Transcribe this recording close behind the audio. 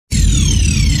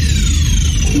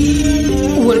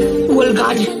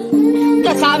God,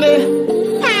 that's how me.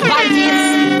 Bantisz,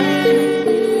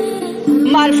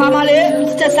 my family,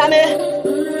 that's how me.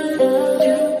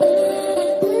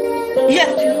 Yeah,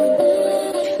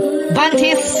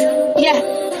 Bantisz, yeah.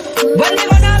 When they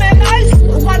gonna make noise,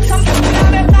 want something to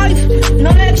make noise.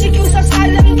 None execute a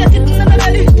style, let me get it in the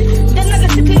belly. Then I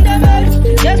get it in the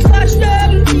belly. Just watch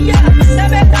them, yeah. They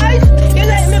make noise, you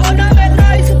let me gonna make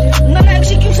noise. None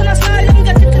execution a style, let me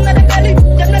get it in the belly.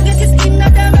 Then I get it in the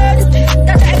belly.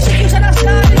 That's execution a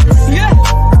style, yeah.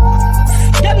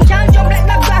 Them can't jump like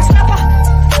the grass snapper.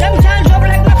 Them can't jump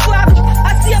like the frog.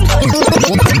 I see them jump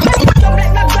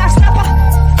like the grass snapper.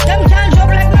 Them can't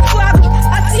jump like the frog.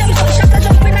 I see them so shut up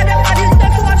jumping at them bodies.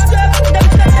 Let's watch them. Them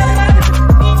shut them man.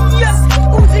 Yes,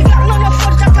 Uzi got none of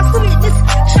fun. Shut up sweetness.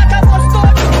 Shut up us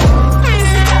God.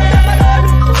 Uzi got them alone.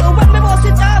 So when me bust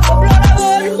it off, go blood I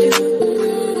run.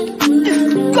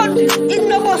 God, it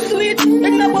no bust sweet.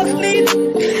 It no bust meat.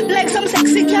 Like some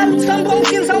sexy cat, some brown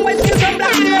skin, some white skin, some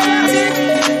black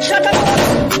skin. Shut up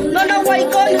us. None of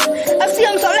white gun. I see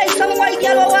them so like some white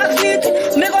yellow wax meat.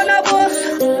 Me gonna bust.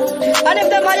 And if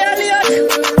them violate, God.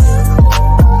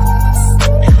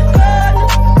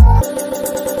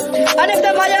 And if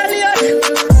them violate,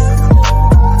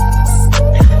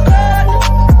 God.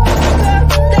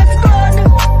 That's God.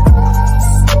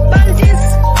 Bantisz.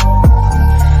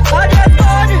 Oh, that's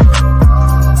God.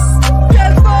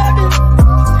 That's God.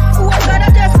 Who I got a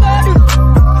that's God.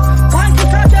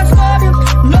 Bantisz, oh, that's God.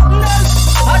 Nothing else.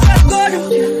 Oh, that's God.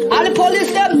 All the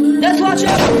police them, let's watch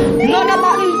them. None of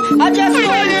nothing. I just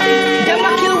God. Them a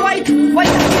kill white, white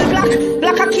a kill black,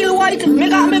 black a kill white. Me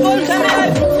got me guns and me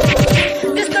life.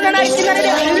 This kind of night in the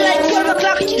day, like 12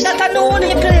 o'clock. That I know when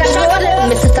you play a shower.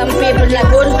 Me see some people like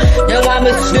good, they want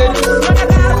me straight.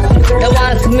 They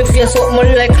want me feel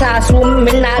something like classroom.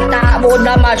 Me not talk about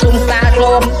the mushroom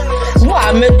classroom.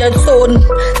 Want me dead soon.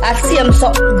 I see them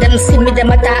so, them see me, them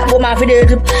attack about my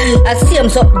video. I see them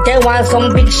so, they want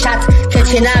some big shot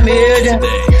catching a mid.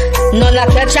 None of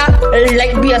catch up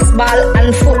like baseball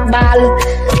and football.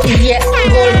 Yeah,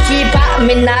 goalkeeper,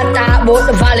 me not talk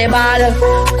about volleyball.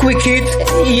 Cricket,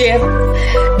 yeah.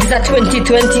 This a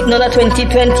 2020, none of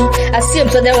 2020. I see them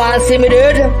so they want to see me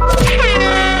dead.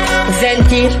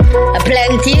 Zenti,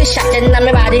 plenty, shot in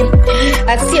my body.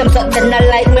 I see them so they not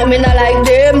like me, me not like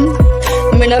them.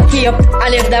 Me not keep,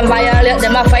 and if them violate,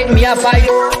 them a fight, me a fight.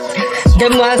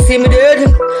 Them want to see me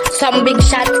dead. Some big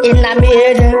shot in my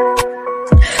head.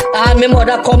 And my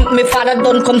mother come, my father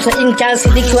don't come, so in can see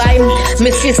the crime. My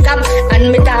sister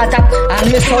and my daughter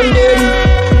and my son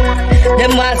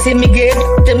them want to see me get,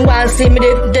 them want to see me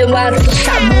dead, them want to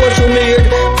shot both to me head.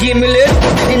 Give me leg,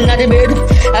 in the bed.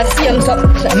 I see them so,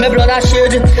 my blood a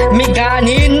shed. Me gone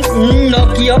in,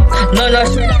 knock you up, none of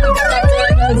shit.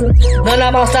 None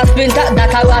of us a splinter,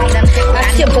 that a rat. I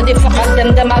see them so they fuck at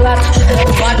them a rat.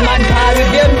 Bad man par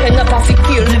with them, end up have to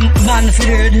kill them man for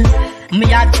dead. Me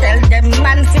a tell them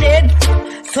man for dead.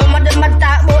 Some of them a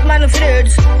talk about man for dead.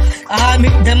 I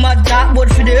make them a talk about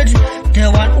for dead. They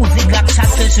want Uzi Glock shot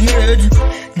touch me head.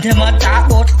 Them a talk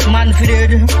about man for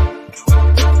dead.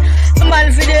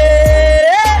 Man for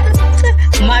dead.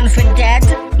 Man for dead.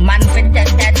 Man for dead,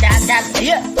 dead.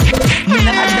 Yeah. Me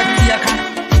no under theater.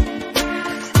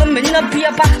 Me no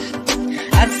paper.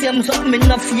 I see them so me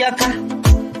no fiaker.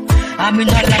 I me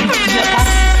no like paper.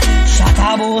 Shut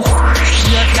up, boss.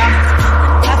 Shut up.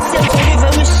 I see them so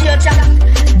even me shut up.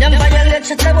 Them violate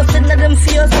shut up, what's in them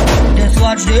fears? Just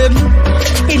watch them.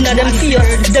 In them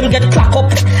fears, them get crack up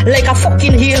like a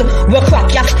fucking heel. We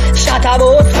crack ya. Shut up,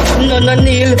 boss. No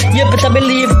kneel. You better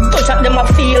believe. Push at them a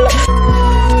feel.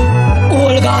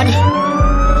 Oh God.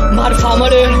 Mad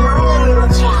family.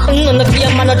 None of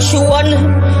them man a true one.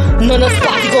 None of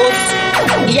spot ghosts.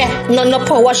 Yeah, none of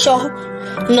power show.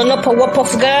 None of power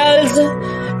puff girls.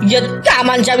 Yeah, damn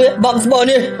and Jerry Bugs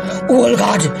Bunny. Oh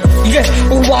God. Yeah,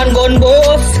 one gun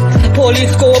boss.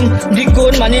 Police come. The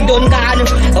gunman he done gone.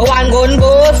 One gun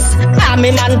boss.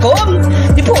 Army man come.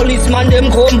 The policeman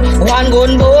them come. One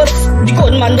gun boss. The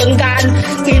gunman done gone.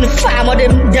 In farmer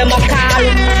them a call.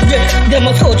 Yeah, them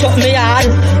a search up me yard.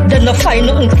 Then no find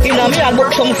nothing in a me yard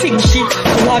but some fig shit.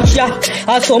 Watch ya,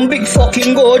 some big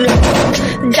fucking gun.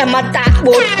 Them a talk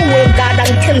about Oldgod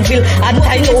and Kenville. And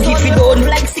I know if you done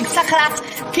like 6 o'clock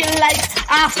till like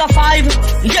after 5.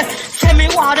 Yeah, tell me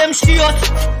what them shit.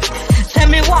 Tell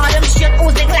me what them shit.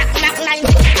 Uzi Glock knock 9.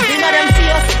 You know them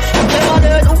fears. Them a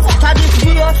dead. What are these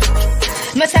fears?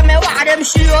 Me tell me what them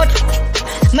shit.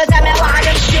 Me tell me what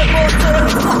them shit.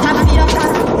 What are the fears?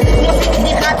 No fit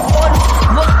the hot fun.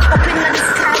 But up in the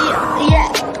sky. Yeah.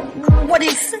 What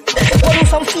is? What do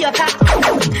some fear?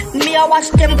 Me a watch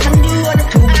them can do it.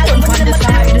 All on the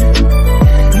side.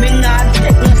 Me not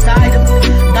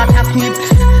that a creep,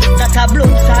 that a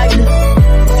blood side.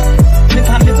 Me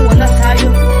from the other side,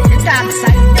 the dark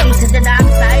side, them see the dark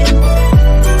side.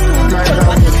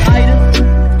 On the side,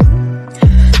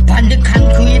 on the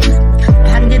concrete,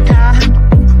 on the tar.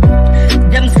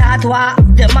 Them start walk,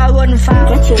 them a run far.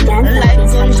 Like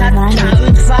gunshot, can't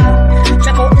reach far.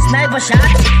 Check out the sniper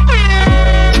shot.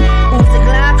 Who's the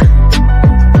Glock?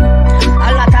 A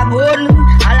lot of gun,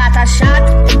 a lot of shot.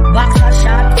 Boxer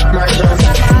shot,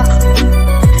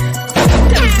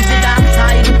 them see the dark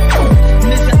side.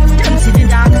 Them see the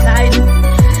dark side.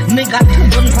 Me got two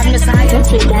guns from the side.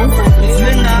 Me not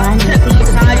take no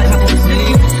side.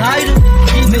 The side,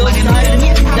 me on the side.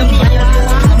 Them fire,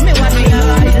 me want me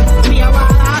ride. Me a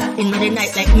walk in the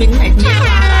night like midnight. Me a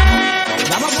walk.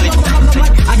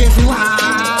 I just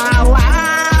wow.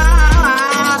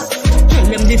 Tell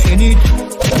them they feel it.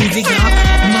 Easy gap,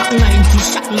 Mach 90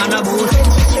 shot man a boss.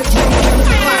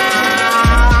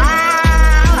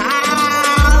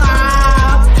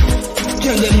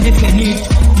 Tell them they feel it.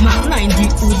 Mach 90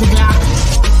 Uzi Glock.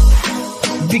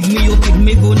 Big me up with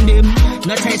me gun them.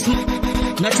 Not try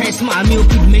small me up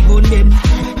with me gun them.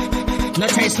 Not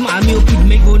try small me up with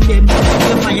me gun them.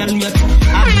 You violate,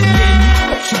 I gun them.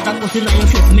 Shut up us in your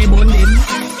face, me bun them.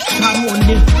 Come on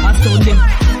them, I stone them.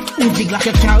 Uzi Glock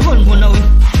you can't run one away.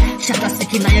 Shut a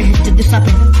stick in your head to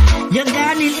disappear. You're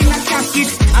gone in a casket.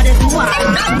 I just want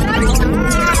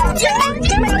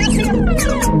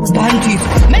Bantisz.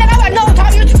 Me never run out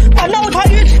of it. Run out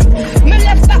of it. Me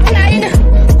left back line.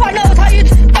 Run out of it.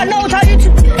 Run out of it.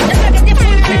 Them get the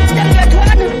full clip. Them get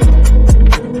one.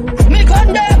 Me gun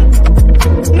them.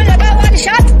 Me never one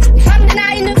shot from the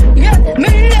 9. Yeah. Me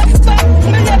left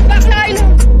back line.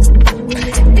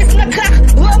 This no clock.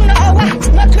 Wrong no hour.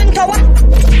 No twin tower.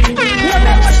 No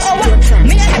rush hour.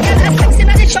 Me and the girl have sex in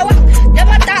the shower. Them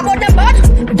a talk about them bad.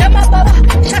 Them a power.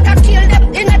 Shot a kill them.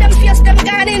 Inna them face them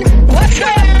gone in. Watch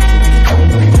them.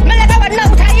 Me like I want no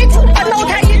tight. But no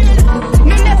tight.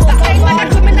 Me left back line. Man a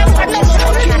criminal. But no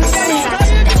tight.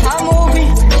 A movie.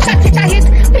 Shot it a hit.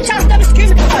 Bitches them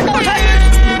scream. But no tight.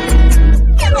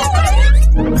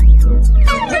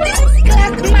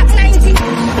 Glock Mach 90.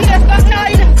 Left back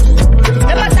line.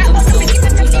 Them a talk about them.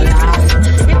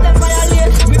 If them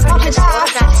violate, we pop it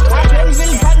off. I can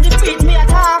will pan the beat, me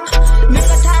attack. Me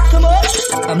attack too much.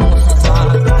 I'm not so far,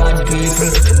 bad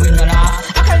people, we no laugh.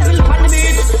 I can will pan the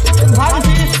beat,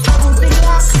 Bantisz, the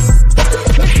Glock.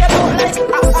 Me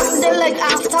step out like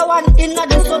after one, in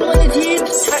the sun when it heat.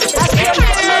 I step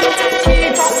out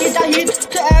like a hit,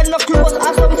 to end no close,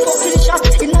 as some fucking shot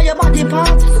in your body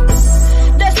parts.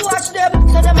 Just watch them,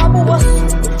 so them a boss.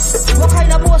 What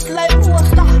kind of boss like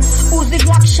poster? Who's the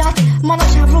Glock shot? Man a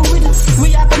travel with,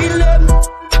 we a kill them.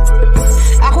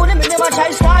 I couldn't make them a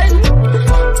try style.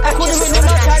 I couldn't make them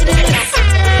a try this.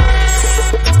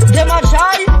 Them a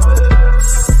try.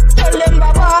 Tell them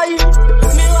bye bye.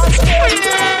 Me was scared. They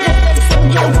said some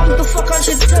girl want to fuck and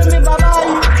she tell me bye bye.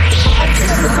 I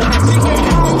tell me some big and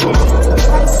high. I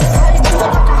do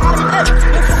what I high.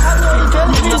 If I have no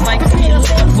intelligence, I feel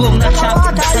boom, that shot.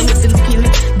 Some missing skill.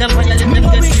 Them violate them get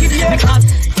wicked. Because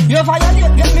you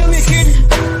violate, get me wicked.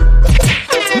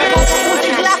 Me got a Uzi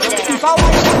Glock. If I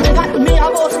want to got me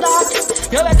about that.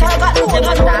 You better got no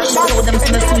one shot. So them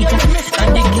smell sweet.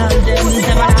 And the girl them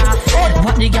a laugh.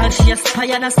 But the girl she a spy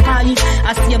and a spy.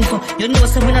 I see him so you know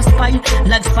some in a spy.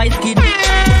 Like Spice Kid.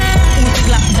 Uzi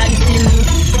Glock die still.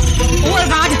 Oh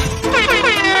God.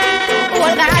 Oh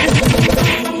God.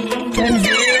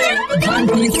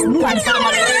 Bantisz,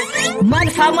 mad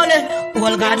family.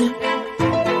 Oh God.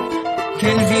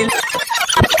 Kenville.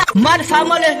 Mad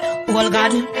family. Oh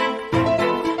God.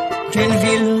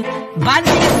 Kenville.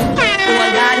 Bantisz. Oh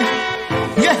God.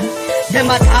 Yeah. Them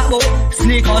a talk about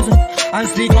sneakers and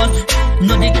sneakers.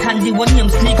 No the candy one name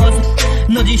sneakers.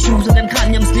 No the shoes them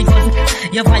can't name sneakers.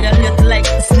 You violate like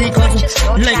sneakers.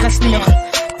 Like a snake.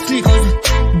 Sneakers.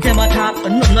 Them a talk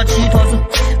no cheaters.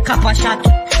 Kappa shot.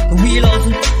 Wheelers.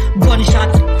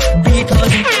 Gunshot.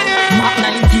 Beaters. Mach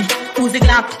 90. Uzi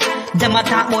Glock. Them a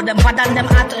talk about them bad and them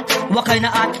hot. What kind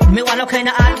of hot? Me want what kind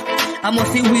of hot? I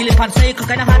must see wheelie pan cycle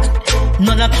kind of hot.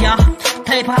 None of care.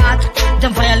 Type of hot.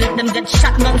 Them violate them get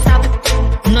shot non-stop.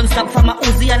 Non-stop from a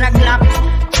Uzi and a Glock.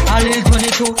 A little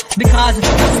 22 because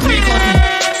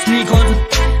sneakers.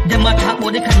 Them a talk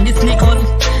about the candy sneakers.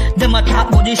 Them a talk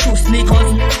about the shoe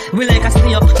sneakers. We like a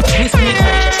snake. We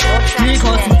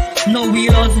sneakers. No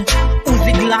wheelers.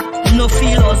 Uzi Glock. No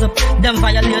feelers. Them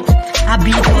violate. A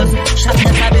beaters. Shot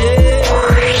them a bit.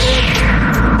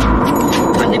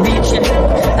 On the beach, yeah.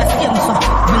 I see them so.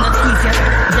 We not sweet, yeah.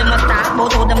 Them a talk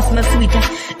about how them smell sweet,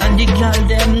 yeah. And the girl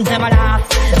them a laugh.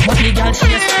 But the girl she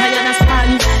a spy and a spy.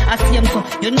 I see them so.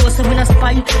 You know some in a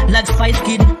spy, like spy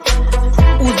skin.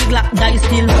 Who's black die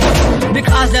still?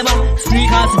 Because them are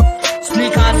sneakers,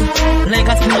 like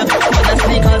a sneak, other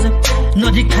sneakers. No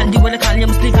the candy when they call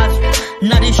them sneakers.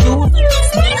 Not the shoe,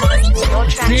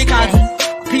 sneakers,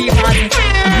 peepers,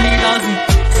 bleeders,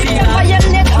 feelers.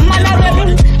 Man a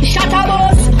rebel, shot a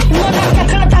boss. No not a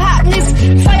clout of hotness,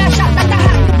 fire shot at a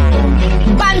hat.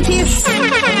 Bantisz,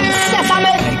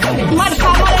 Sesame, mad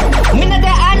family. Me not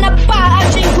there on a bar,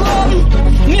 I drink rum.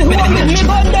 Me home with me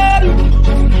gun them.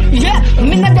 Yeah,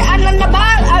 me not there on a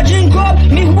bar, I drink rum.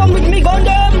 Me home with me gun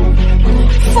them.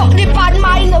 Fuck the bad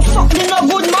mind, fuck the no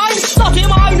good mind, study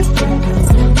mind.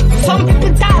 Some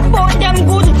people talk about them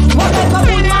good, what like a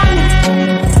good man.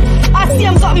 I see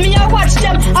them something, me I watch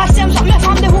them. I see them something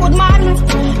from the hood man.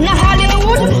 No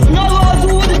Hollywood, no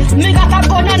Rosewood. Me got a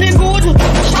gun and it good.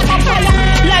 Shot a fire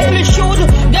like me should.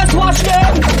 Just watch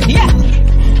them, yeah.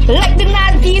 Like the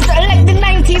 90s, like the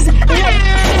 90s, like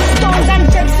Stones and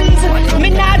Texas. Me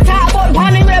not talk about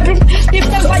Bonnie Rebel. If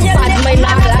them fire my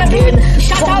not again.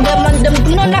 Shut up them and them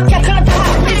none of your clout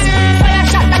hotness. Fire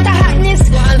shot at the hotness.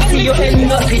 See you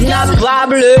end up in a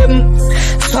problem.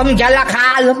 Some gal a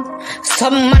call,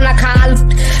 some man a call.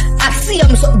 I see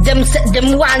them, so them set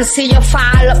them one see you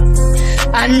fall.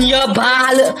 And your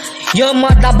ball, your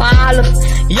mother ball,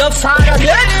 your father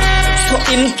dead, so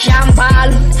him can't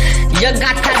ball. You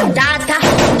got a daughter,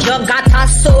 you got a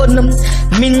son.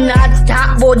 Me not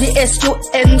talk about the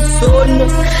S-U-N son.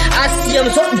 I see them,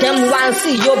 so them one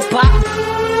see you back.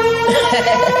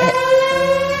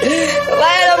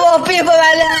 Why the more people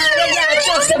they can't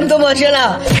trust them too much, you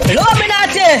know?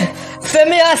 Illuminati, for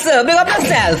me also, big up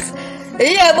yourself.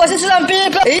 Yeah, but it's some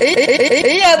people.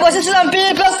 Yeah, but it's some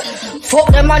people. Fuck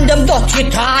them and them dirty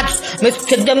thoughts. Me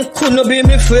say them couldn't be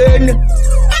me friend.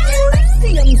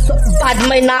 See them so bad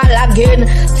mind all again.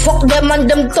 Fuck them and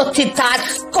them dirty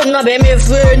thoughts. Couldn't be me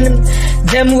friend.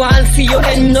 Them want see you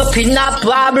end up in a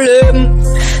problem.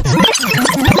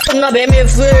 Couldn't be me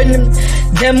friend.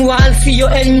 Them want see you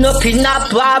end up in a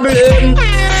problem.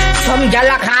 Some gal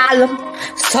a call,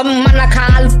 some man a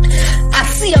call. I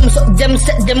see them, so them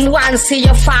set them one see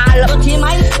you fall. And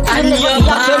your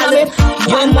ball,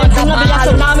 your mother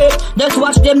ball. Just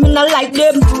watch them, me not like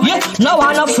them. Yeah, no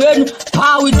one a friend,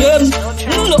 power with them.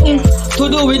 Nothing to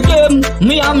do with them.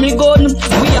 Me and me gun,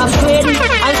 we are friend.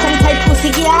 And some type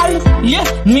pussy girl.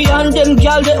 Yeah, me and them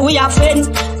girl, we are friend.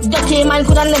 Dirty man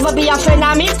coulda never be a friend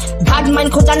of me. Bad man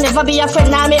coulda never be a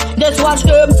friend of me. Just watch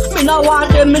them, me no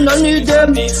want them, me no need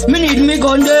them. Me need me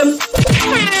gun them.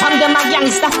 Some them a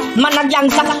gangster, man a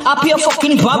gangster, a pure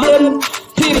fucking problem.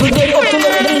 People dead up to me,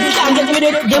 them can't get me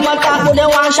dead. Them a talk but they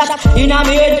want shot in a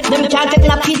head. Them can't take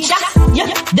no picture. Yeah,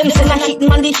 them send a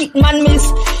hitman, the hitman miss.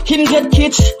 Him get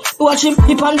kitch, watch him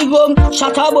hip on the gun.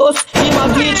 Shot a boss, him a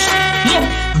bitch.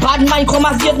 Yeah, bad man come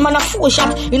a get man a 4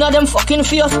 shot. You know them fucking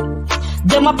fierce.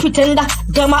 Them a pretender,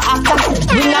 them a actor.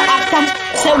 We not actor,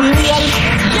 say we real.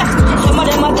 Yeah, some of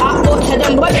them a talk about say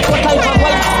them white, what type of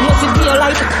white. Must be a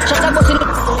light, shut up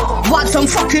in. What some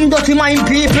fucking dirty mind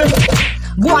people.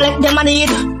 Go on like them a need,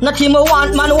 nothing me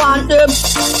want, man want them.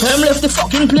 Them left the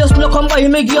fucking place, no come by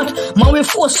me gate. Man we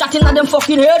 4 shot in them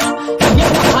fucking head.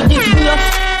 Yeah, what a this beat.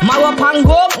 Marrow pan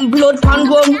gun, blood pan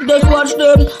gun. Just watch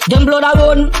them blood a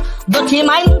run. Dirty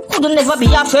mind couldn't never be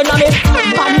a friend of me.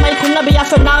 Bad mind couldn't be a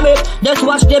friend of me. Just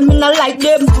watch them, me not like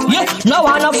them. Yeah, no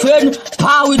one a friend,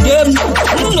 power with them.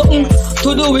 Nothing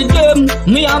to do with them.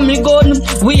 Me and me gun,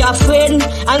 we are friend.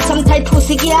 And some tight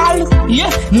pussy girl.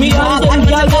 Yeah, me and them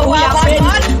girl, we are friend.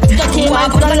 Dirty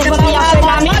mind couldn't never be a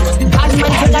friend of me. Bad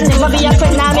mind couldn't never be a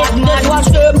friend of me. Just watch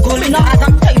them, me not as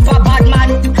a type of bad man.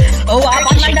 Oh, a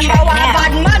bad man, them a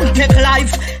bad man, take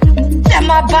life. Them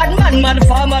a bad man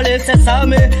family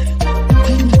sesame.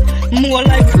 More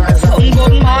like some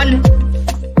gunman.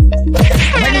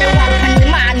 When me walk on the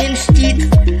man in street,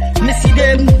 me see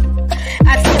them. I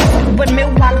see when me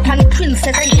walk on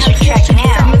princess, I see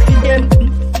them.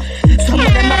 Some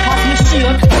of them a pass me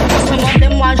shield. Some of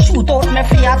them want shoot out me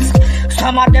face.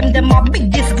 Some of them a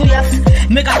big disgrace.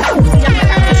 Me got a pussy and me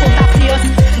got to shoot a face.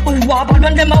 Who war bad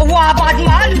man, them a war bad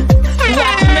man.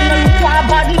 War me no war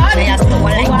bad man. They are so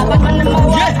like war bad man, them a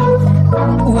war.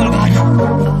 All bad.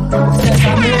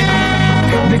 Sesame.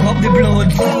 Big up the blood,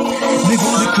 big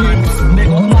up the crips, big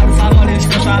up my family,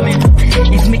 especially.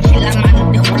 If me kill a man,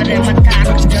 the whole of them attack,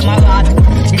 them a rat.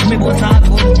 If me both are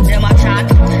good, them a chat,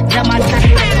 them a chat,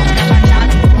 them a chat.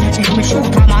 If me shoot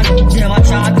a man, them a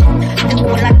chat, the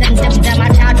whole of them a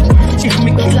chat. If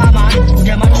me kill a man,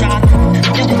 them a chat,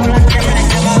 the whole of them like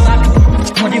them a rat.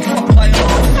 What the fuck are you?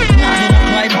 Nah, do not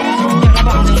cry, them a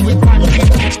bang with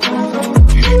pancake.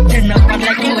 Them not bad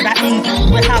like you with a ink,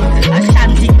 we have a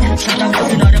shanty, shut up.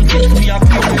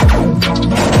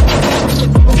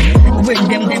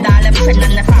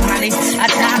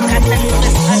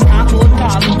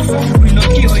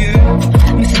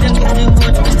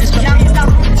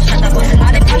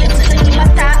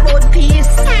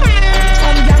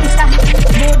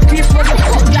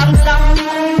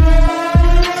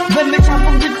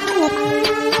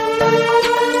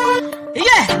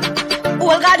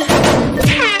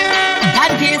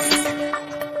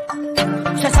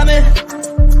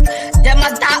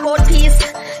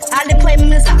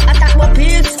 minister attack my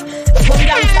peace. Some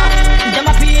gangster, them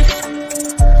a peace.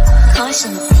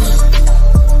 Caution C.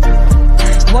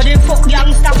 What the fuck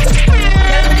gangster?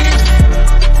 Tell me this.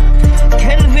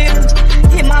 Kelvin,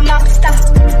 him a master.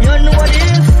 You know what it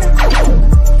is?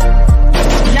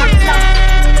 Gangster.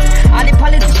 And the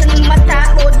politicians must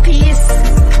talk about peace.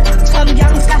 Some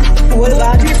gangster. Well,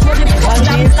 this was the fuck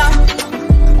gangster.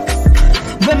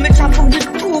 When me chop up with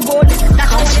 2 guns, that's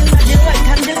how I the right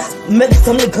hand. Make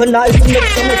some little noise, make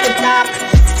some little talk.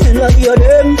 Still not hear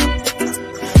them.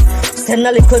 Send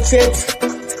a little threat.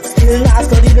 Still not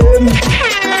study them.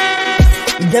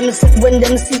 Them said when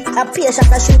them see a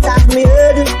patient a shoot at me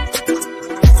head.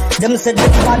 Them said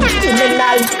them bad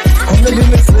criminal. Come to be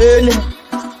my friend.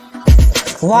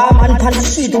 War man pan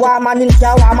sheet, war man in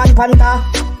car, war man pan car.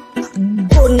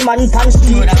 Gunman pan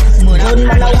sheet,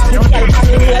 gunman a walk in car pan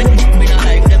in head.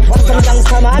 What's some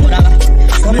gangster man?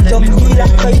 Some job dealer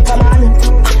paper man.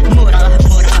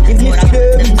 If me see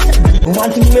them,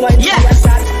 want to me mind fire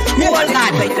shot.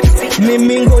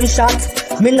 Me gunshot.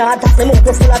 Me not attack them up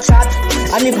full of chat.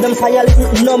 And if them fire,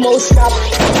 no more stop.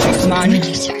 This man,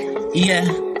 yeah,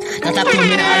 that's a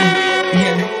criminal,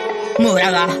 yeah.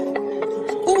 Moraga,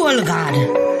 Oldgod.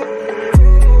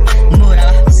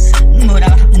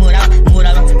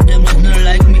 Moraga, them don't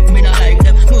like me, me not like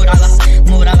them.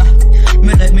 Moraga,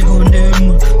 me like me gun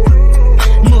them.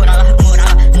 Moraga,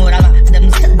 them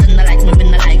don't like me, me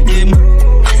not like them.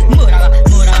 Moraga,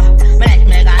 me like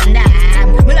me gun them,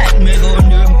 me like me gun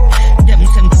them. Them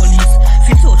send police,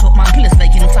 fi search up my place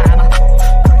like in farmer.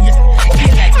 Yeah, he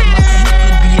like them a some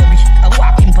little baby, a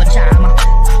walk in pajama.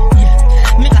 Yeah,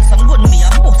 me got some gun me a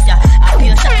bust ya, a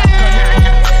pure shot at gun on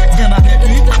ya. Them a get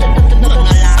lit, none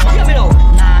alarm. Hear me now,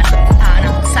 nada, ana,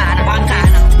 sana,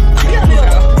 bancana. Hear me now,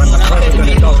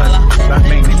 that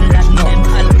means it's no.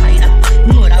 Al-Qaeda,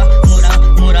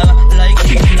 Moraga, like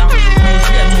Hitler.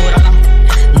 Muslim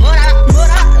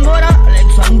Moraga,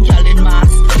 like some girl in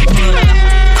mass.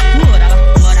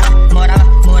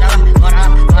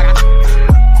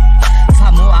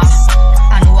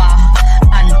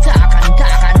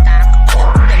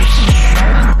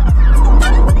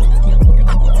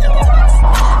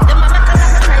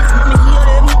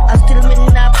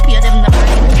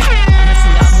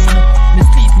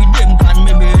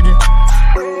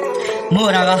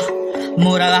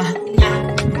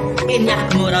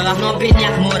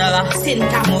 Moraga,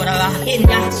 Sinta, Moraga,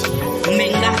 India,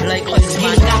 Minga, like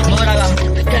Oisminga, Moraga.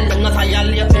 Tell them not I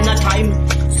late in a time.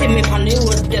 See me on the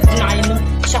road, get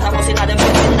 9. Shut up, say that them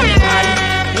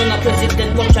none of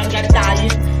president won't try get die.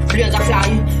 Blaze a fly,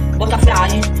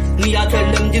 butterfly. Me I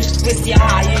tell them this with your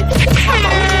high.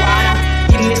 Hammer with water,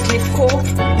 give me slip coke.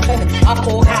 A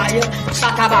coke high,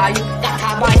 shut up by, that a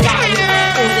by die.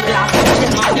 Hold the glass,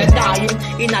 shit man get dying.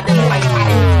 In a them white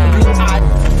eye, blue eye.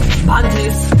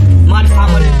 Bantisz, mad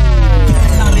family,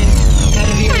 Sammy,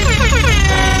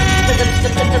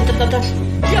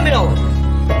 hear me now.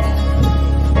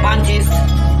 Bantisz,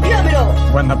 hear me now.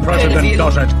 When the president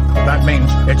does it, that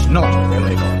means it's not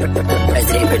illegal. Tell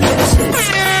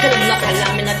him not a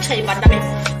lamb in a tray, but I mean,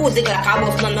 who's the guy I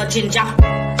was not ginger? I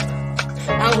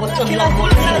was some love for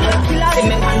the see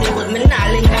me on the wood, me not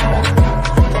linger.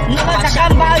 No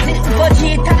Takambazi,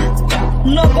 Vegeta,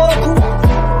 no Goku.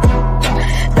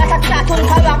 That's a cartoon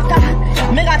character.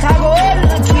 Me got a goal,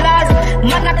 killers,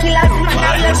 mana killers, mana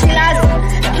real killers.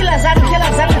 Killers and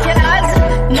killers and killers.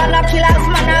 Mana killers,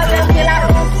 mana real killers.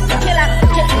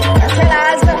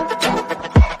 Killers.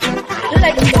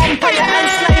 Like vampire and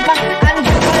sniper and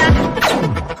killer.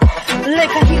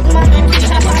 Like a hitman.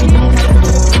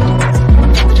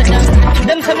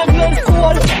 Them some of you in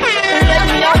school. Let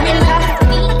me out in her.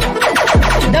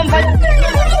 Them fight.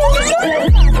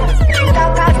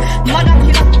 Mana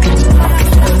killer.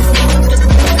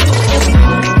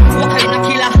 What kind of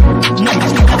killer? No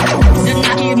killer. Them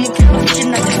not even kill. She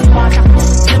not just water.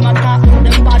 Them attack.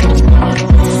 Them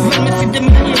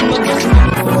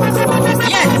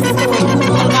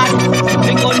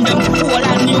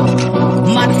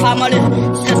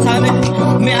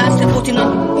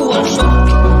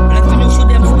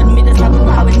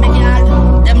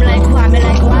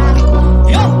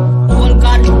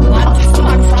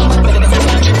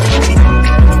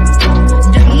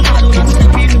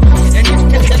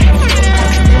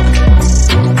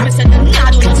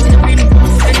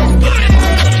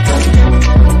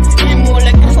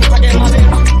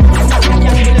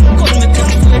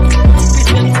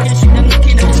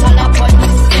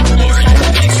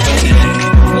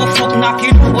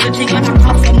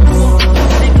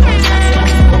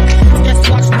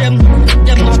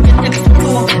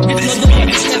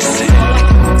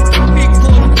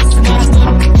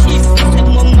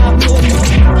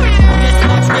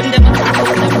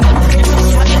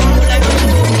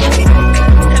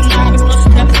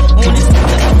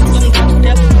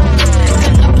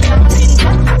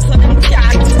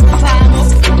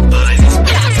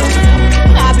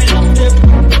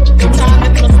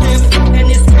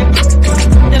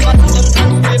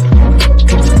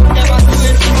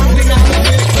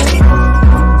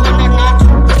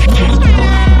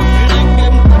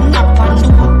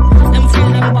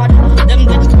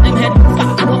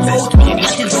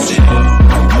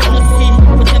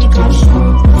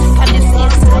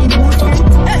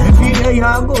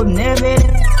every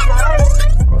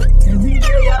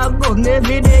day I gun,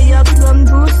 every day I come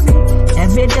pussy.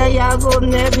 Every day I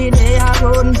gun, every day I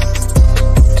gun.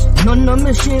 None of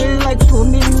me feel like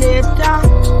Terminator.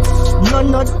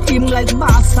 None of team like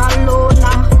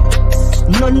Barcelona.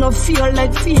 None of feel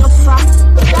like FIFA.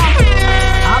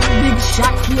 A big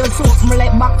shot here, something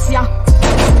like boxer.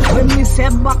 When me say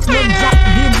box, no jack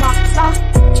the boxer.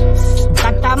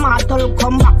 That a mortal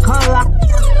come back a lot.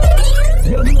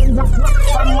 You mean that rock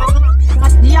from my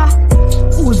yeah.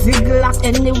 Uzi Glock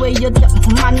anyway you get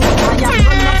man fire.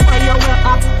 Gonna fire way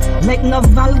up like no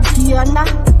volcano.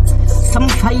 Some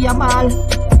fireball,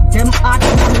 them hot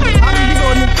man and the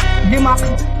gun, the Mac,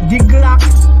 the Glock.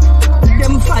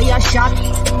 Them fire shot,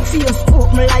 face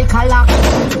open like a lock.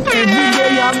 Every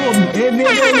day I gun, every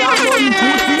day I gun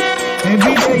pussy.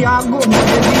 Every day I gun,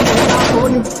 every day I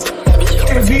gun.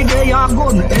 Every day I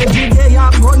gun, every day I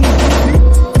gun pussy.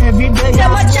 Every day I gun.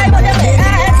 Them a try but them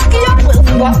ask you.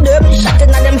 What them shot in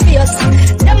them face.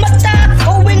 Them attack,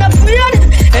 oh we not afraid.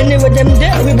 Anyway them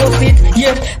there we both it.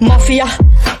 Yeah, mafia,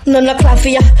 none of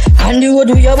claffia. And the road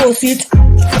we both it.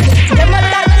 Them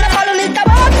attack, none of ballon it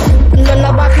about. None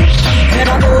of back.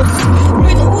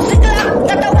 With Uzi Glock,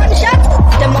 that a one shot.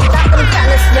 Them attack them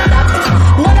chalice, yeah that.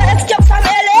 None of escape from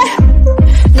LA.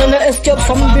 None of escape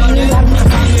from Birmingham.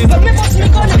 But me bust me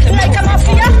gun like a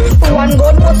mafia. One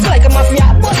gun bust like a mafia.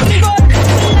 Bust me gun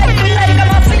like a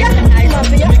mafia.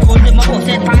 Mafia. Me gun them a bust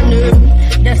it pan them.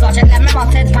 That's what you let me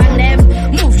bust it pan them.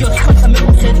 Move your foot so me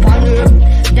bust it pan them.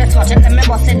 That's what you let me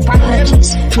bust it pan them.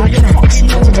 And you fucking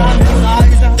know that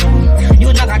guys. You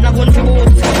not got no gun for both.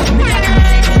 Me got no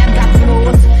place them got for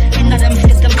both. Inna them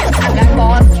face them got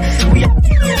boss. We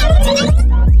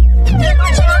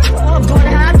oh God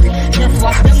heart. Just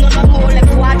watch them not a more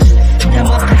like watch. Them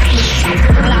a black.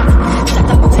 Shut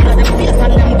up inna them face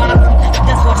and them back.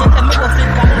 Just watch them me bust it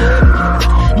pan them.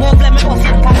 More let me bust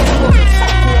it pan them.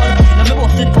 Let me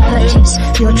bust it pan them.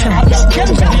 Your tracks.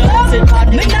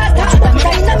 Me not talk about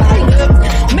dynamite.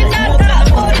 Me not talk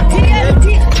about TNT.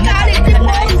 Call it the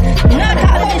bomb. Not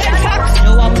talk about the facts.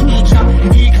 You a preacher,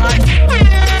 deacon.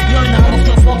 You're not off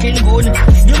the fucking gun.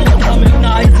 You don't come in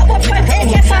night. About 5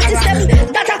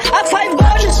 AK-47. That a 5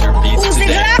 guns. Uzi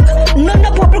Glock. None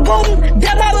of bubble gum.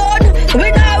 Them a run. We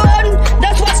not run.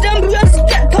 That's what them brains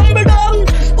get tumble down.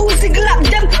 Uzi Glock.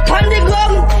 Them on the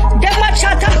ground. Them a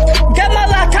chatter. Them a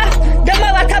rata. Them a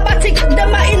ratabatic.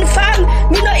 Them a infam.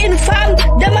 Me no infam.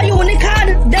 Them a unicorn.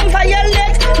 Them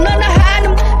violate. None a hand.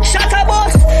 Shatter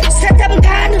boss. Set them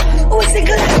can. Uzi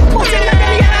Glock. Put in them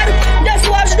yard. Just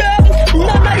watch them.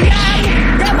 None a yam.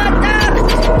 Them a dark.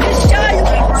 They shy.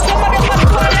 Some of them a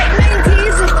go like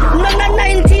 90s. None a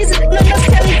 90s. None a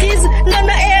 70s. None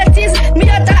a 80s. Me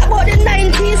a talk about the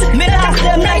 90s. Me a talk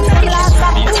them 90s.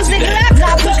 Uzi Glock.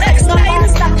 To X9.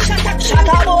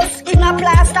 Shatter boss. In a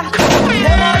plaster.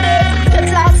 Them all dead. Get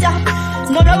last ya.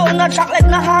 No they run no track like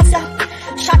no horse ya.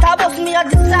 Shatter boss me a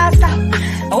disaster.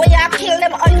 When ya kill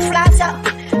them all flat ya.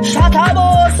 Shatter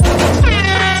boss.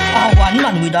 One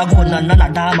man with a gun and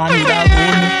another man with a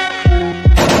gun.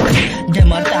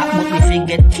 Them attack but we fi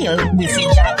get killed. We fi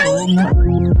jack home.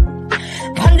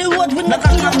 On the road with no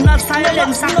gun, no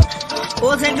silence.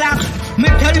 Uzi Glock, me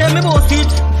tell them me boss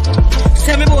it.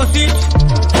 Say me boss it.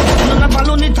 None of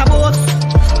balloon it a boss.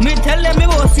 Me tell them me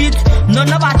boss it.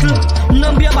 None of battle.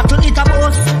 None be a battle it a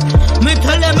boss. Me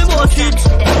tell them me boss it.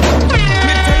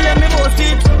 Me tell them me boss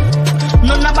it.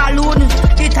 None of balloon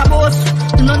it a boss.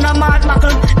 None of mad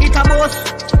battle it a boss.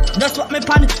 That's what me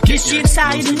pan the shit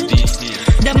side.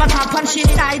 Them a tap on shit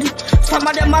side. Some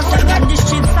of them a sell on the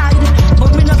shit side.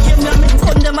 But me no care me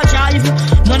gun them a drive.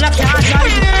 None a can't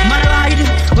drive. Man ride.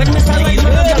 When me say ride me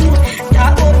them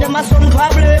talk about them a some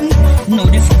problem. No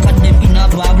the fuck of them in a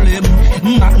problem.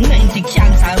 Mac 90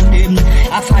 can't solve them.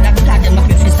 A father God them a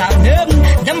fi solve them.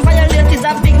 Them violate is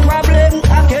a big problem.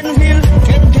 I can feel.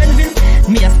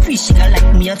 Me a squishy like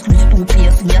me a squeeze two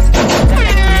PS. Me a squishy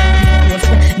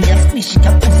like me a squishy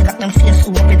got pussy got them face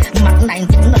open. Mac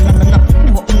 90 no.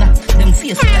 Open up them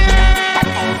face got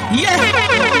yeah.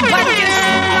 Bantisz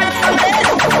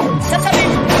Oldgod. Sesame.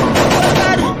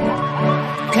 Oldgod.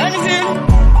 Can you feel?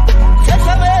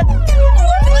 Sesame.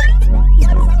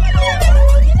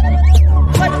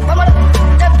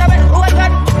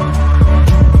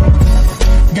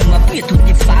 Them a pray to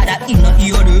the Father, he not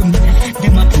hear them.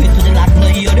 Them a pray to the Lord,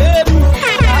 not hear them.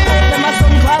 Them a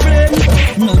some problem.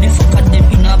 No, the fuck of them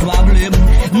in a problem.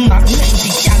 Mac 90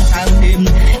 can't solve them.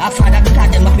 A Father God,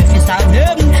 them a pray to solve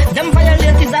them. Them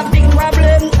violate is a big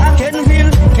problem. I can feel.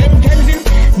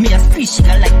 Me a squishy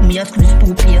like me a squeeze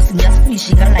two PS. Me a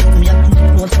squishy like me a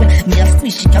close. Me a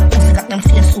squishy got pussy got them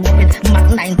face open. Mac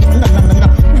 90 no.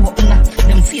 Open up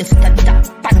them face.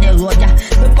 road, yeah.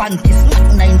 The Bantisz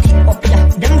 90 up, yeah.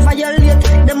 Them violate,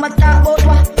 them a talk about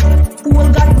what? All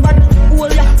got bad,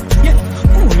 all, yeah.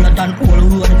 Older than all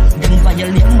road. Them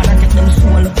violate, man, I take them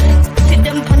soul. See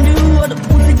them on the road,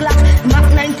 Uzi Glock, Mac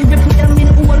 90, we put them in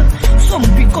hole. Some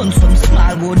big guns, some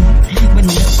small gun. When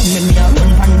you see me, I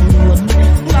run on the road.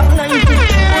 Mac 90,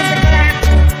 Uzi Glock,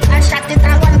 I shot it, I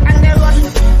run on the road.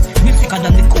 We sicker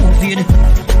than the COVID,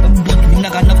 but we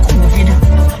not got no COVID.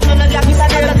 None of them is a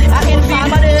devil, I can feel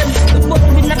my name. But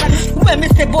we not got, when me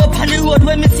step up on the road,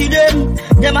 when me see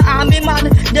them a army man,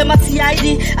 them a CID.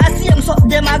 I see them so,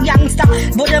 them a gangster,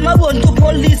 but them a run to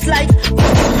police like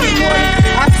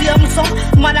I see them so,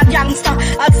 man a gangster.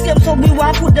 I see them so, we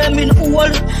want put them in hole. No,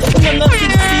 not 6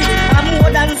 feet, I'm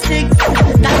more than 6.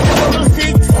 That's double 6.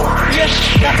 Yes,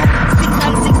 that's 6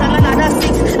 and 6 and another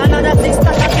 6, another 6.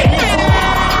 That's a 24.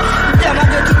 Them a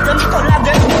get it, them skull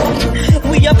again.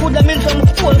 We a put them in some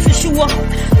hole for sure.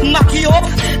 Mack you up,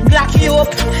 black you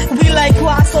up. We like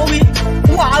war, so we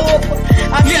war up.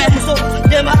 I see them so,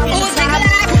 them a inside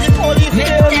the police. Me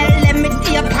tell them me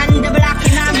deep on the black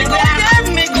in me black.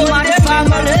 Me go to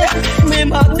family, me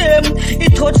mark them.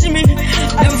 It touch me.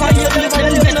 Them violate, them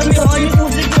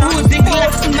Uzi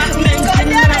Glock, Mac 90.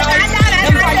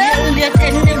 Them violate,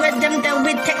 anyway them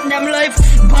we take them life.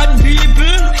 Bad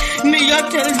people, me a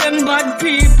tell them bad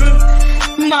people.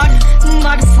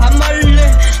 Mad family,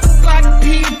 bad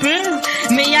people.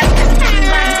 Me a tell them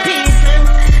bad people.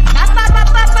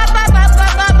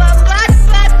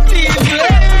 Bad people.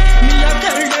 Me a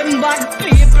tell them bad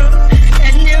people.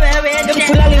 Anyway, them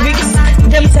full of lyrics,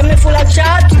 them say me full of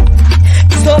chat.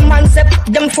 Some man say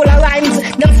them full of rhymes,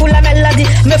 them full of melody,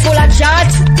 me full of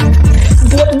chat.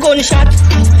 Both gunshot,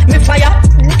 me fire,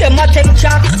 them a take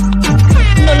chat.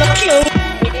 No kill.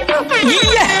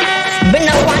 Yeah. Me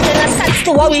no want you no sad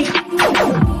story.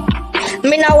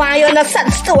 Me no want you no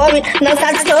sad story. No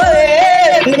sad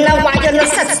story. Me no want you no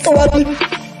sad story.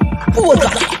 Oh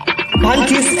God,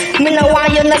 Bantisz. Me no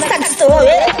want you no sad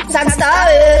story. Sad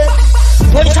story.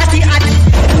 Gunshotty at.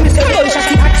 Me say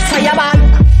gunshotty at. Fireball.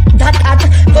 That at.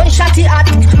 Gunshotty at.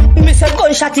 Me say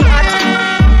gunshotty at.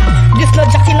 This no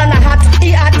jacket and a hat.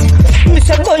 He at. Me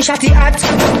say gunshotty at.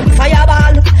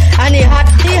 Fireball. And he hat.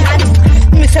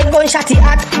 Me say gunshotty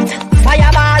at.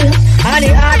 Fireball, and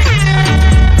it hot.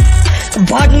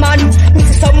 Bad man, me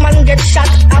see some man get shot.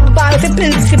 A ball for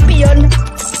pills for peon.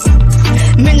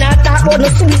 Me not talk about no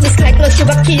sweetness like no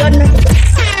sugar cane.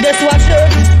 That's what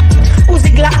shirt. Uzi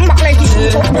Glock, Mac 90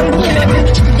 shoot up them good.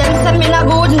 Them say me not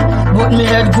good, but me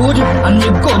head good, and me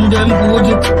gun them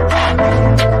good.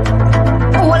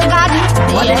 Oh God,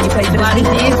 what did you play the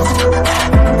Bantisz?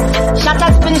 Shut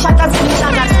a spin, shut a spin,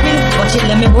 shut a spin. Watch it,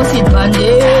 let me bust it on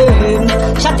them.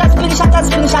 Shut a spin, shut a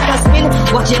spin, shut a spin.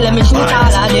 Watch it, let me shoot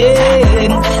all of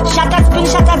them. Shut a spin,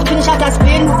 shut a spin, shut a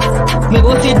spin. Me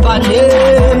bust it on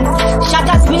them. Shut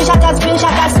a spin, shut a spin,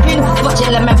 shut a spin. Watch it,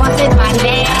 let me bust it on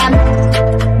them.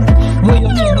 When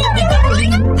you need the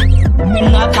darling, me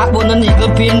not talk about no nigga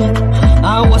pin. I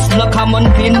was no common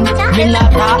pin. Me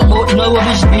not talk about no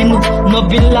rubbish bin. No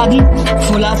Bin Laden,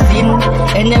 full of sin.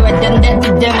 Anyway, them dead,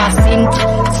 them a sin.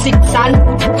 Sick sand,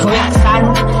 correct sand.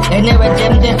 Anyway,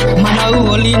 them dead, man a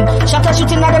rolling. Shot a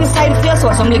shooting at them side face, or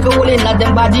some little hole in at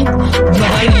them body. Blood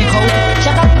a leak out.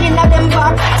 Shot a pin at them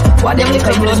back. What them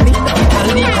little blood, it a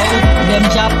leak out. Them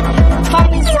job.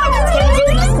 Family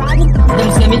them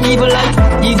say me evil like.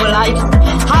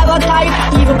 Have a type,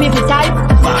 evil people type.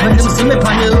 When them see me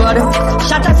on the road,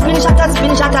 shut a spin, shut a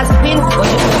spin, shut a spin. What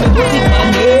you say me put it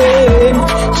on them?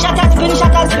 Shut a spin,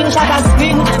 shut a spin, shut a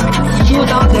spin.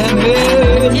 Shoot out them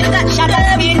head. Shut a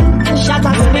spin, shut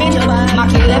a spin.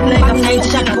 Mack 11 like a 9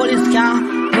 shot police car.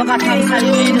 Look at hand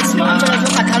salute,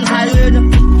 look at hand salute.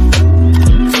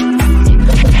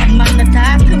 Man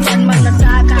attack, man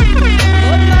attack.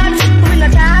 Good man, win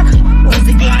attack. What's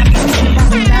the game?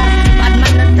 Bad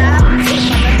man attack,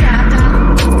 man attack.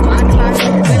 Bad man,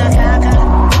 win attack.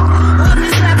 What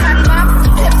is that and back?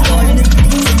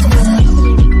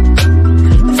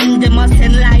 Them a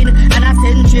send line and a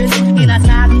send chase in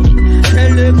attack.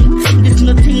 Tell them this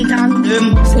nothing can them.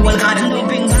 Well, God, no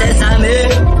bring sesame.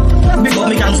 Big up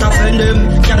me gangsta friend them,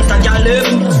 gangsta gal them.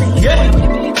 Yeah,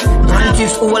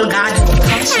 Bantisz Oldgod.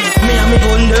 Me and me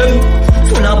gun them,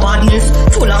 full of badness,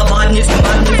 badness.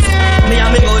 Me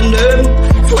and me gun them,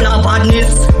 full of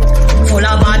badness.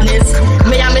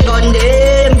 Me and me gun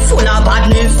them, full of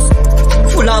badness.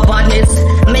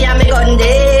 Me and me gun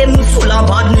them, full of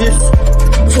badness.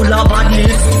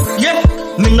 Yeah.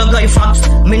 Me no guy facts,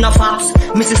 me no facts.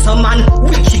 Me see some man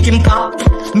with chicken pop.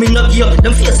 Me no give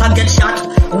them face a get shot.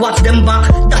 Watch them back,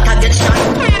 that a get shot.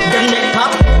 Them neck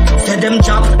pop, say them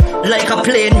jump like a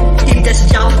plane. If this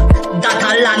jump, that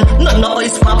a land, none no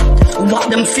ice pop. What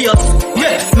them fierce?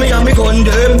 Yeah, me and me gun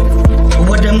them.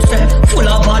 What them say? Full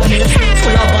of badness,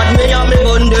 full of bad. Me and me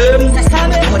gun them.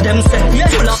 What them say? Yeah,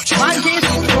 full of Bantisz,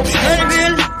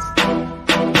 Oldgod,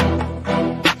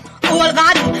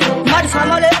 Oldgod, mad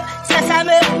family,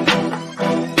 sesame.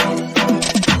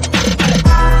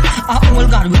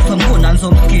 Oldgod with some gun and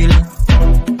some skill.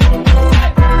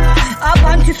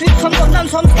 Bantisz with some gun and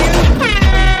some skill.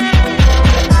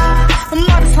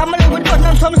 Mad family with gun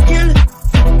and some skill.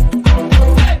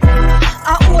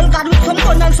 Oldgod with some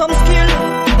gun and some skill.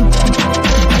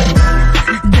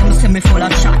 Them say me full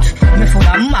of chat, me full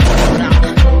of mark,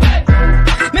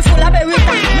 me full of berry, me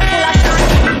full of shot,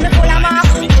 me full of mark.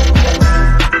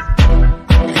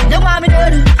 They want me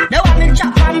dead, they want me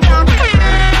chop and block.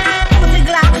 Put the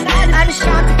glass and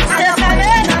shot. Still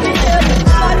coming, me dead,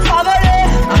 mad family.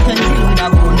 I can deal with a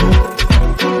gun.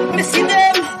 Me see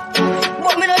them,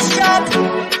 but me no shot.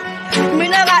 Me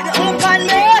no got the up on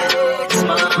me.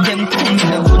 Them come me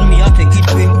the gun, me I take it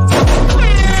away.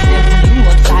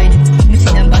 Me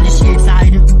see them by the shade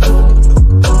side.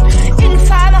 In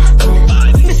farmer,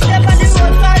 me see them by the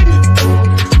roadside.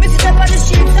 Me see them by the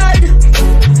shade side.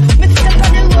 Me see them by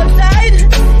the roadside.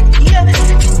 Yeah,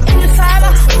 in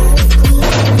farmer.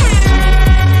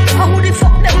 Who the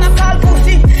fuck them a call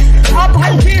pussy? A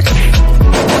Bantisz.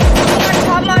 A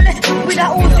family with a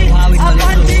Uzi. A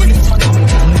Bantisz.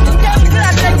 Them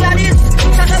glad like Gladys.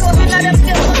 Shut up over them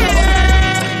still.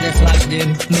 Let's watch them,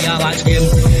 me I watch them.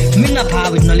 Me not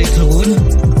power with no little one.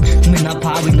 Me not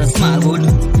power with no small one.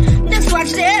 Let's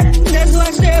watch them, let's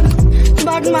watch them.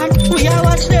 Bad man, we are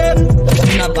watch them.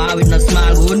 Me not power with no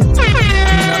small one. Me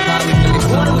not power with no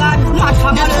little one. God, mad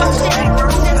family. Let's watch them,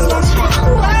 let's watch them.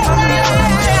 Let's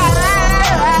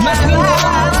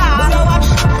watch,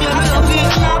 yeah, me love it.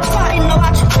 Not fine, no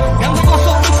watch. Them bust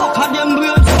out the fuck of them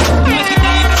brains. Make it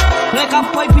leak, like a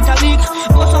pipe it a leak.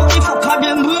 Bust out the fuck of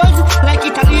them brains, like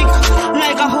it a leak.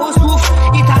 Like a house roof,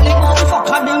 it a leak. Out the fuck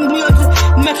of them brains,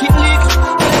 make it leak.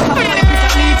 Like a pipe it a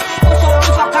leak. Bust out the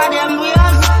fuck of them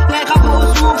brains, like a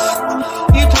house roof,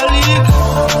 it a leak.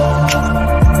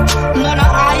 None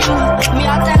of eye, me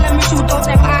a tell them me shoot out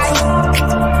them eye.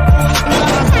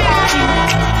 None of sky,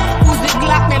 who's the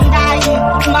Glock them die.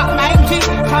 Mac 90,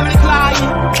 family cry.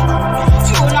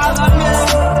 Funeral on me,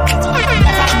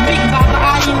 that's a big bad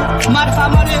eye. Mad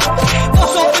family,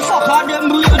 bust out the fuck of them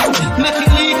brains, make it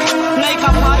leak like a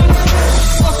pipe.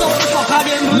 Bust out the fuck of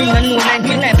them brains. Me no know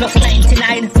 99 plus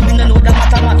 99. Me no know the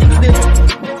mathematics bill.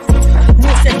 Who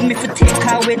said me for take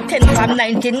away 10 from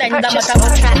 99? The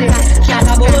mathematics bill. Shut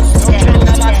up, boss. You know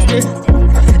the maths bill.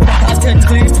 That's a 10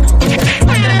 clip.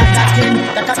 And then that's a 10.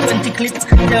 That's a 20 clip.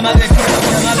 Them a get it.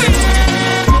 Them a get it.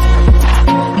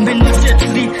 Me no jet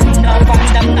ski. Nah find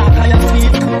them knock on your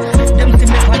feet. Them see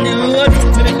me on the road. Me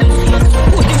make them see us.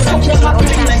 Who the fuck them a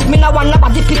pity? Me no want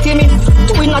nobody pity me.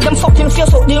 Two in them fucking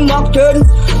face out the mark turn.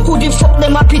 Who the fuck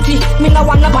them a pity? Me no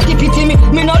want nobody pity me.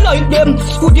 Me no like them.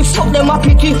 Who the fuck them a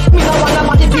pity? Me no want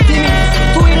nobody pity me.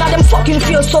 Two in them fucking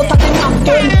face out the mark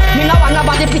turn. Me no want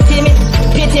nobody pity me.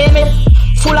 Pity me.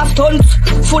 Full of stunts,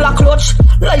 full of clutch.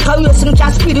 Like a racing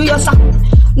car speed with yourself.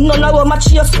 None of them a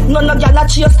chase, none of y'all a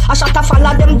chase. I shot a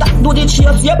follow them that do the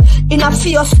chase, yep. In a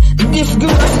fierce, disgrace.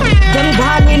 Them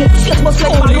gone in, face must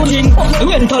like only thing,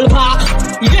 rental park.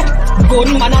 Yeah,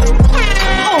 gunman at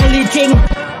only thing.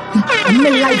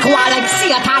 Me like war like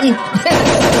Satan.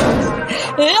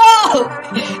 Yo,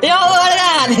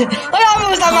 Oldgod.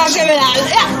 Oh, I'm a criminal,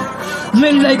 yeah. Me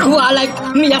like war like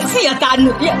me a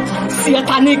Satan, yeah.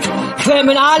 Satanic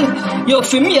criminal. You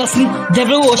fi Mason,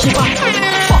 devil worshipper.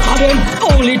 Fuck them,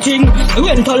 only thing,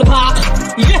 rental park.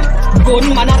 Yeah,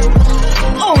 gunman at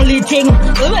only thing,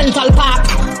 rental park.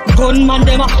 Gunman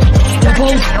dem a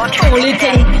only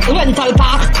thing, rental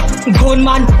park.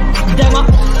 Gunman dem a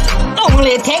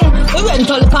only thing,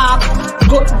 rental park.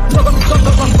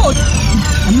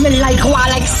 Me like war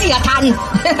like Satan.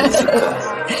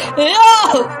 Yo,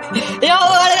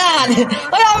 Oldgod.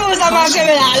 Oh, I'm a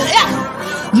criminal, yeah.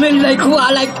 Me like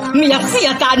war like me a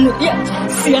Satan, yeah.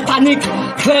 Satanic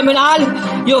criminal.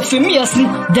 You fi Mason,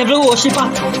 devil worshipper.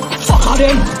 Fuck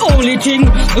them, only thing,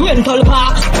 rental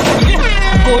park. Yeah,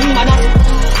 gunman at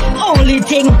only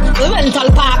thing, rental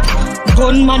park.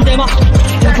 Gunman dem a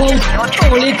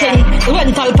only thing,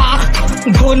 rental park.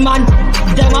 Gunman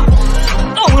dem a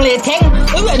only thing,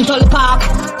 rental park.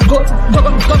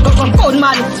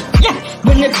 Gunman. Yeah,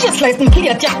 when you chase like them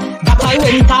clear, yeah, that I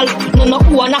rental, no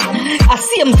owner. I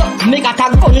see him so, me got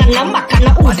a gun and a mac and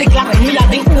a Uzi Glock, me a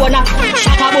the owner.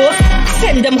 Shut up,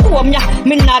 send them home, yeah.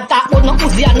 Me not talk about no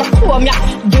Uzi and no home, yeah.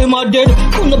 Them are dead,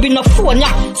 couldn't be no phone,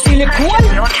 yeah.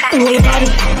 Silicone, Oldgod,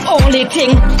 only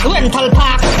thing, rental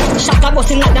park. Shut up,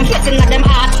 in at them face, in at them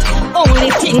heart.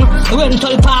 Only thing,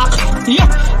 rental park,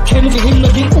 yeah. Came to him,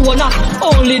 not the owner.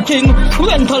 Only thing,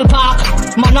 rental park.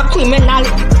 Man a criminal.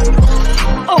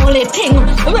 Only thing,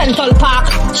 rental park.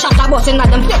 Shut up, in at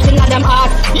them face, in at them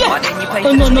heart. Yeah.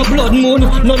 No blood moon,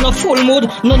 no full mood,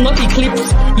 no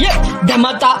eclipse. Yeah. Them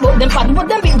a talk about them bad, but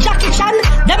them big Jackie Chan.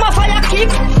 Them a fire kick.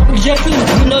 Jet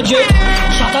in no jet.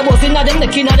 Shut up, in at them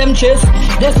neck, in at them chest.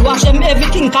 Just wash them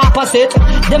everything opposite.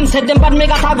 Them said them bad, me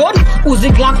got a gun.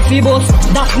 Uzi Glock, Phoebus,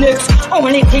 that's next.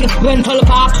 Only thing, rental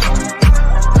park.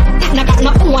 It got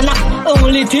no owner.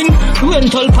 Only thing,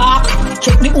 rental park.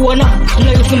 Check the owner,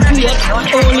 license plate.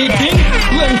 Only thing,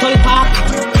 rental park.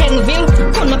 Kenville,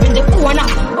 gonna